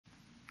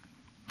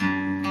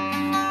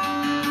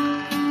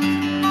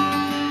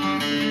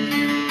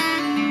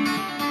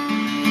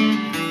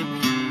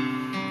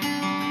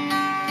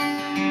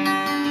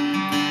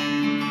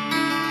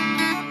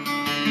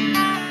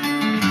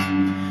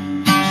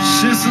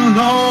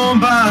alone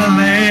by a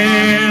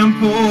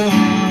lamppost,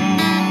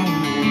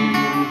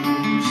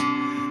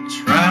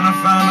 trying to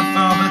find a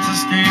thought that's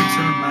escaped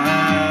her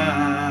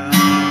mind.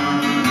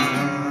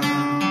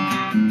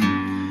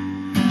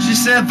 She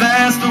said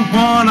that's the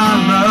one I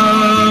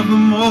love the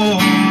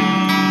most,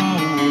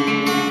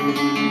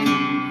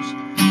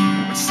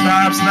 but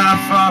stops not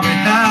far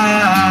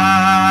behind.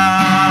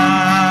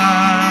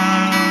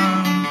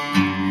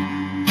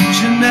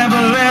 She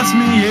never lets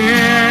me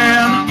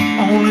in,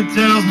 only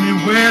tells me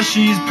where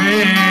she's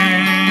been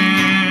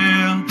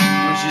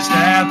when she's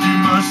had too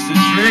much to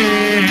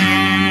drink.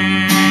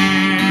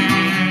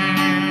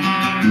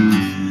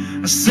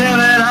 I said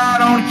that I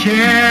don't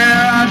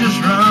care, I just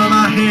run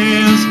my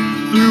hands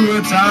through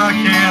a dark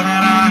hair,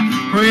 and I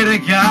pray to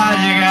God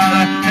you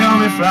gotta help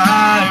me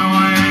fly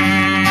away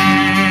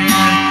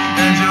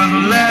and just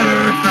let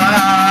her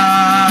cry.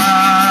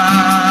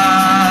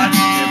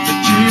 If the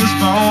tears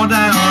fall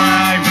down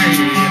like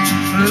rain,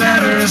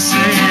 let her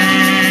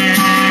sing.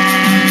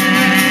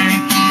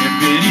 If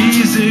it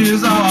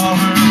eases all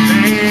her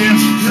pain,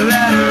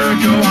 let her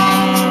go.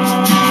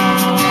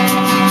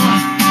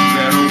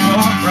 Let her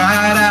walk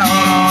right out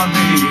on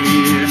me.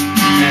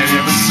 And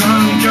if the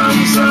sun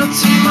comes up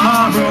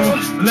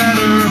tomorrow, let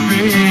her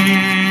be.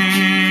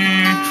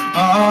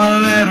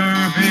 Oh, let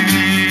her be.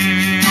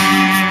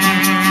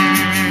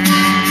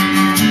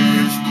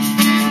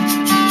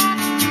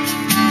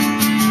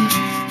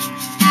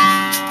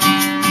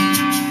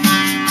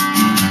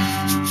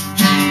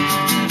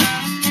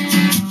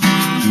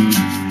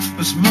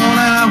 This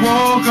morning I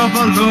woke up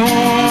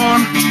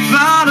alone,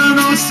 found a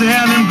note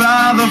standing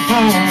by the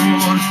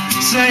phone,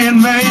 saying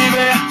maybe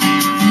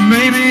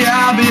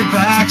I'll be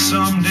back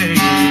someday.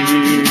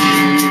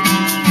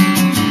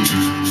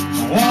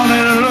 I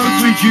wanted to look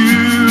for you,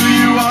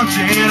 you walked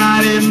in,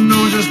 I didn't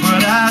know just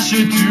what I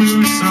should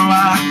do, so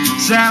I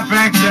sat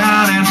back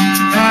down and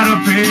had a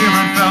beer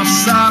and felt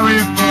sorry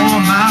for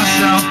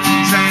myself,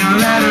 saying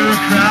let her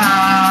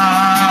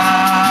cry.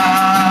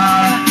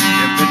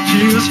 If the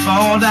tears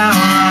fall down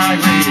like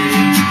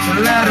rain,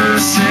 let her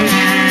sing.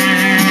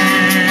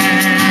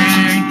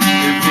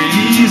 If it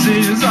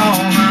eases all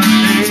her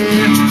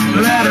pain,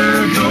 let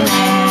her go.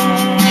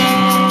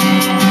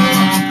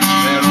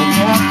 Let her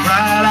walk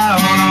right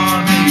out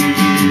on me.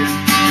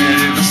 And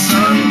if the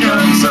sun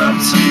comes up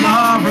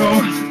tomorrow,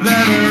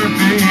 let her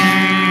be.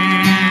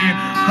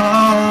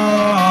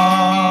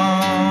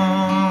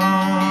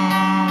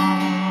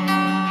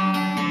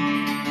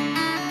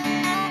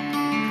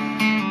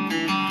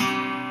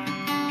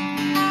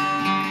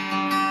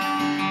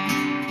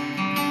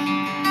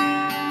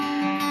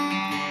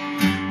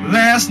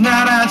 Last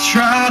night I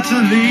tried to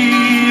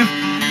leave,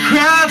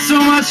 cried so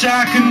much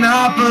I could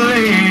not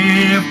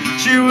believe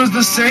she was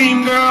the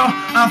same girl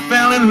I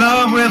fell in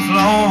love with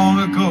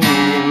long ago.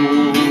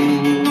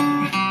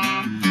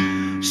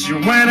 She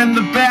went in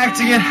the back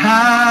to get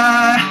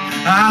high,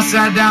 I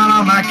sat down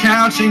on my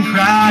couch and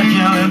cried,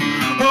 yelling,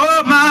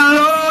 oh my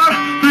Lord,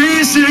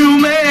 please heal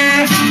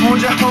me. Won't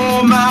you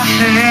hold my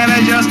hand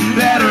and just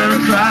let her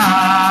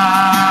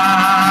cry.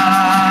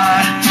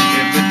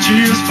 If the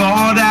tears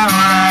fall down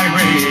like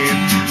rain,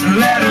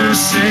 let her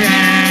sing.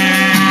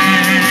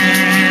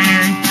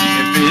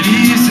 If it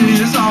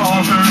eases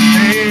all her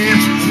pain,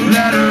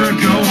 let her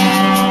go.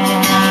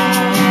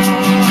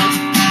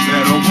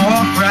 Let her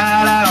walk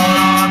right out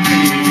on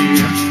me.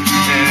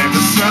 And if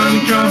the sun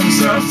comes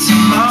up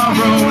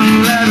tomorrow,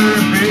 let her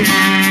be.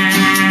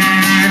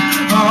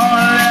 Oh,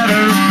 let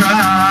her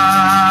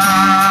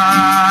cry.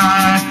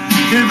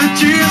 If the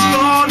tears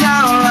fall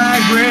down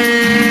like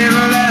rain,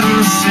 let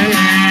her sing.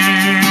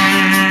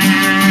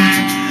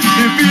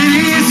 If it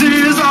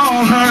eases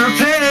all her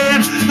pain,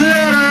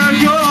 let her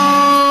go.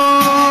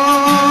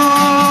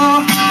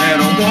 Let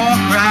her walk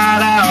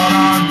right out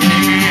on me.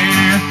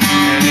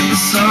 And if the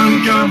sun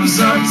comes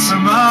up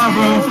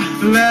tomorrow,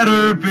 let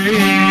her be.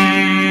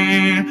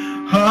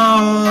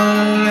 Oh,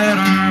 let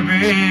her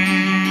be.